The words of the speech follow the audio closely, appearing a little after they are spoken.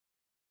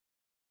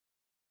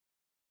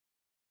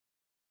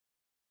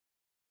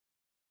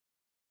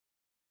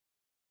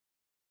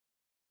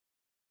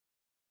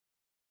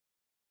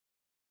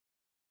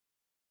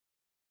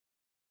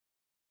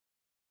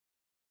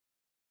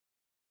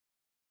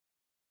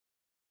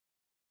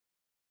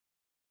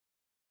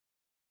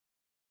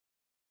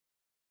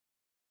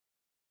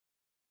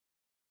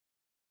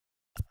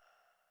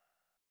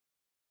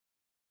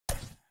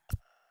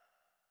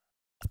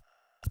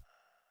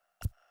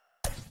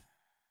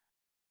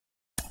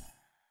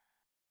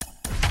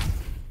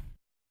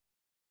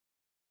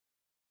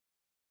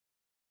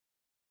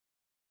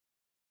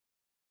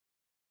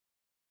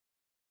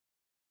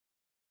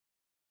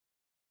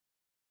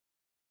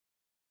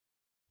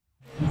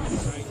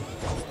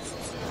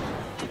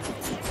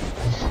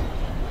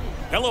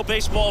Hello,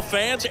 baseball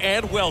fans,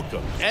 and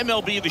welcome.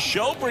 MLB The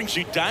Show brings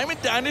you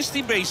Diamond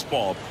Dynasty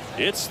Baseball.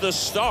 It's the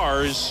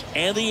Stars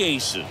and the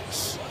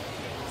Aces.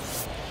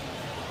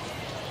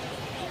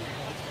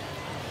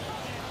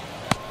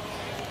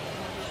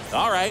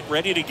 All right,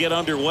 ready to get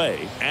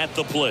underway. At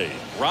the plate,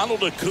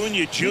 Ronald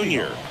Acuna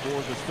Jr. For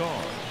the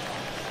Stars,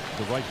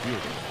 the right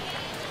fielder.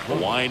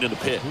 The wind and the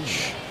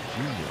pitch.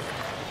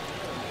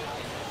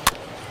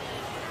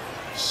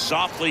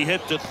 Softly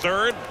hit to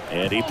third,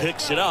 and he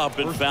picks it up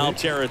in foul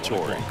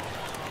territory.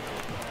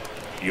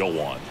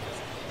 0-1.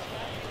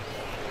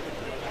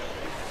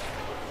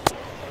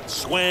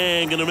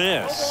 Swing and a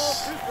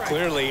miss.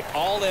 Clearly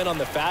all in on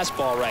the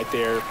fastball right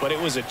there, but it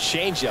was a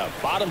changeup.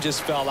 Bottom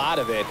just fell out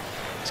of it.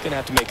 He's going to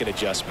have to make an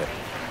adjustment.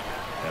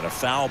 And a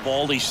foul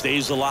ball, he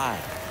stays alive.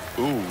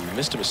 Ooh,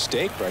 missed a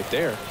mistake right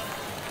there.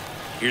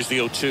 Here's the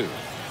 0-2.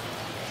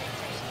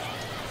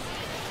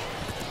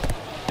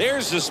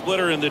 There's the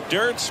splitter in the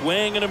dirt.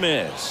 Swing and a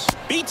miss.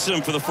 Beats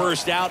him for the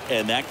first out,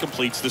 and that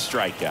completes the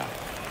strikeout.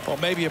 Well,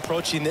 maybe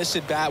approaching this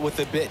at bat with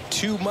a bit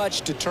too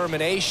much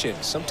determination.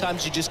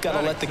 Sometimes you just got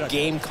to let the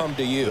game come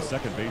to you.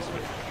 Second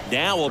baseman.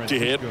 Now up to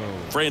hit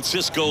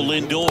Francisco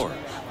Lindor.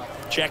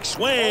 Check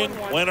swing,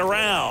 went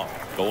around.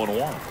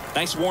 0-1.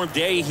 Nice warm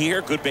day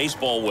here. Good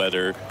baseball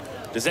weather.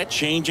 Does that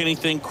change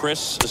anything,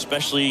 Chris,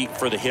 especially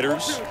for the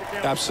hitters?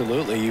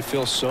 Absolutely. You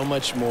feel so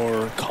much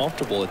more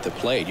comfortable at the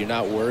plate. You're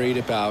not worried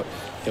about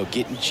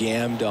getting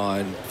jammed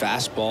on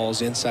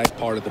fastballs inside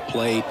part of the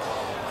plate.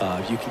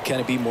 You can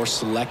kind of be more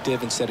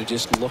selective instead of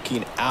just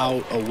looking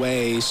out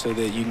away so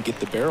that you can get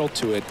the barrel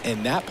to it.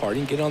 And that part,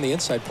 you can get on the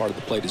inside part of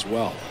the plate as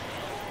well.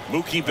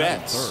 Mookie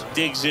Betts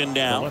digs in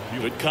now.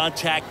 Good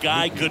contact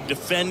guy, good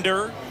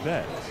defender.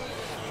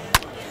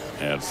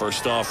 And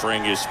first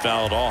offering is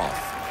fouled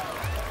off.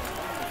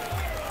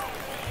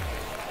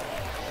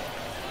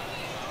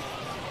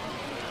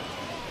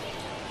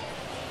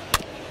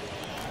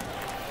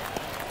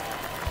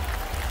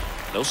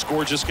 No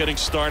score, just getting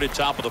started.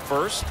 Top of the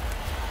first.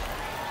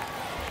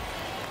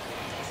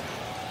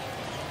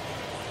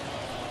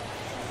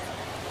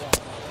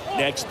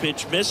 Next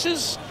pitch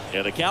misses,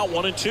 and a count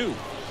 1-2.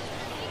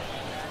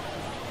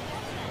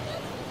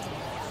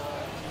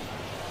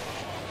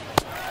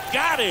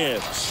 Got him.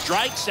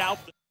 Strikes out.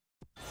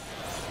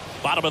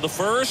 Bottom of the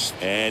first,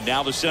 and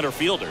now the center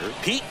fielder,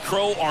 Pete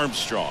Crow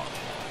Armstrong.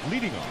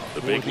 Leading off.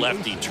 The big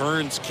lefty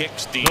turns,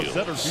 kicks, The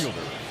center deals. fielder.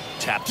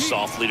 Taps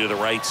softly to the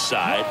right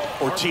side.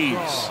 Ortiz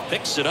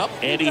picks it up,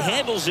 and he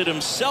handles it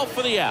himself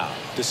for the out.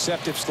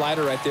 Deceptive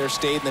slider right there.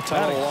 Stayed in the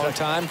tunnel a long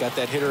time. Got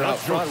that hitter out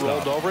front,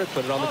 rolled over it,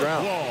 put it on the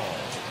ground.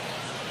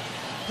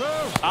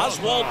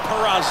 Oswald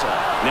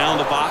Peraza now in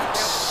the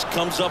box.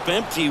 Comes up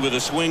empty with a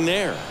swing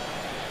there.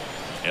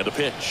 And a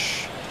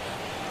pitch.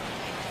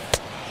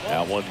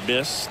 That one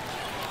missed.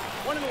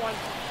 1-1.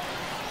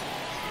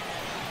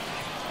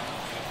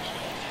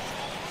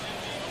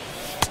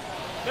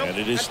 And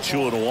it is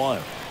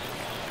 2-1.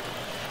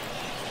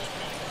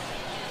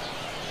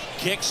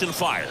 Kicks and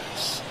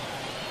fires.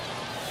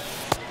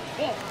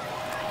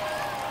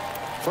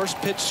 First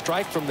pitch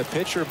strike from the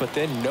pitcher, but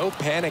then no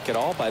panic at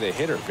all by the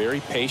hitter. Very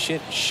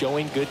patient,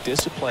 showing good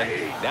discipline.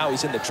 Now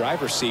he's in the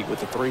driver's seat with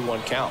the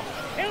 3-1 count.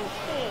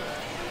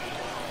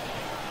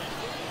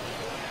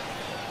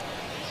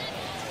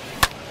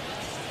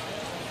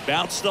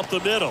 Bounced up the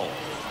middle.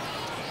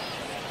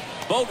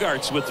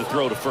 Bogarts with the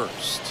throw to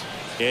first.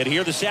 And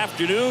here this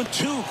afternoon,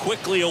 2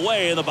 quickly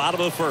away in the bottom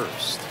of the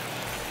first.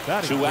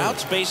 2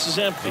 outs, base is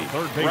empty.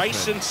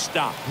 Bryson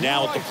Stott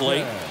now at the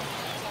plate.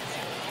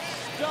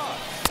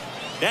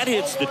 That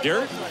hits the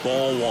dirt.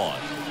 Ball 1.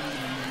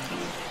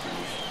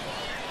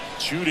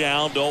 2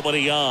 down,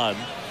 nobody on.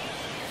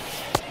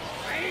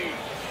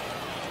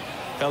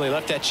 Well, he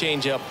left that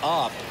changeup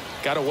up.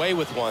 Got away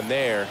with one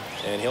there,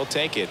 and he'll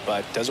take it,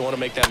 but doesn't want to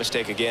make that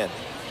mistake again.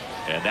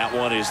 And that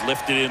one is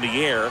lifted in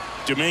the air.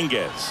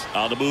 Dominguez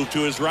on the move to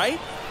his right.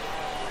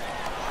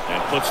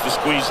 And puts the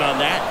squeeze on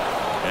that.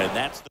 And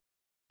that's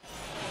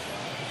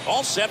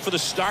all set for the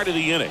start of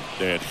the inning.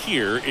 And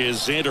here is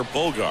Xander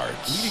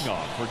Bogaerts. Leading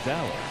off for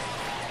Dallas,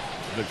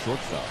 the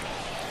shortstop,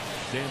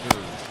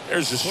 Xander.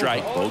 There's the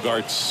strike.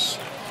 Bogaerts,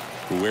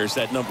 who wears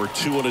that number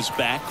 2 on his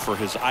back for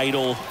his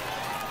idol,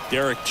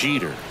 Derek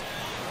Jeter.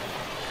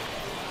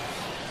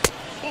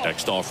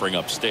 Next offering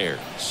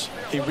upstairs.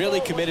 He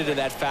really committed to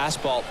that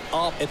fastball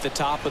up at the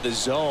top of the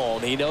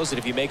zone. He knows that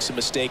if he makes a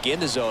mistake in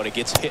the zone, it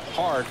gets hit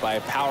hard by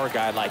a power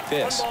guy like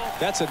this.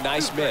 That's a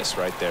nice miss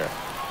right there.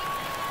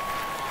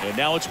 And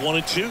now it's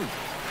 1-2.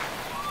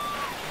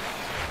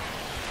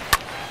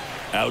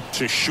 Out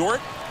to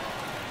short.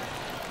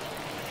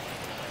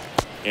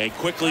 And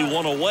quickly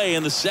one away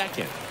in the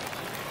second.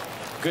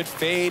 Good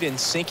fade and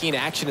sinking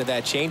action of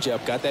that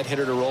changeup. Got that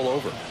hitter to roll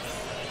over.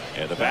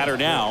 And the batter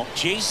now,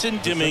 Jason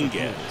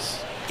Dominguez.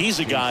 He's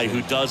a guy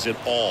who does it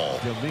all.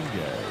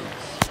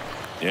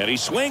 And he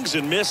swings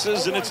and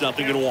misses, and it's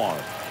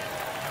 0-1.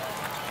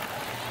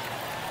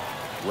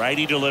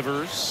 Righty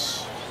delivers.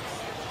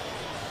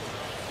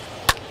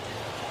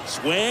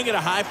 Swing and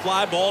a high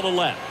fly ball to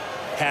left.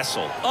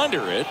 Hassel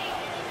under it.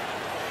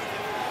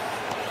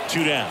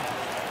 2 down.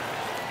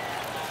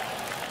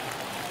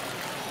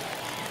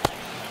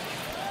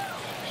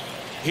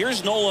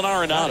 Here's Nolan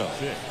Arenado.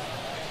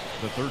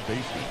 The third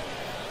baseman,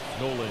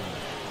 Nolan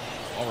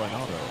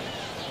Arenado.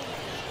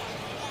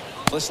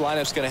 This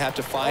lineup's going to have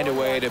to find a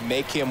way to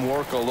make him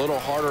work a little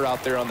harder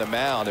out there on the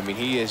mound. I mean,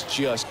 he is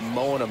just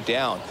mowing them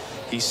down.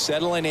 He's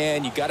settling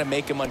in. You got to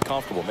make him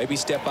uncomfortable. Maybe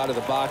step out of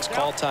the box,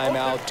 call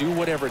timeout, do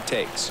whatever it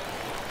takes.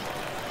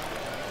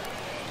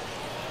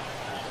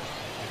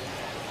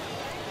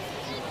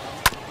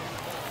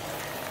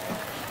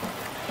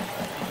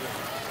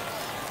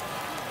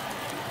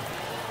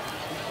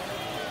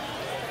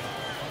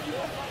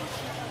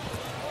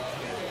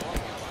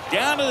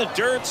 Down to the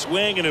dirt,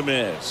 swing and a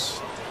miss.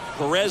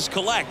 Perez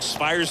collects,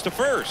 fires to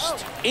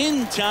first.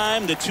 In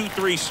time, the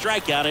 2-3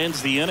 strikeout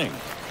ends the inning.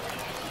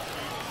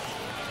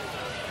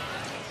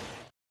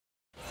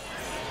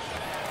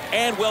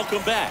 And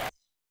welcome back.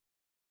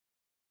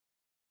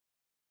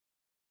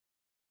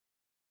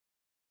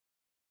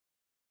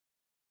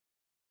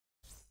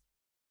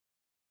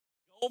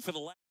 Go for the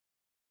last.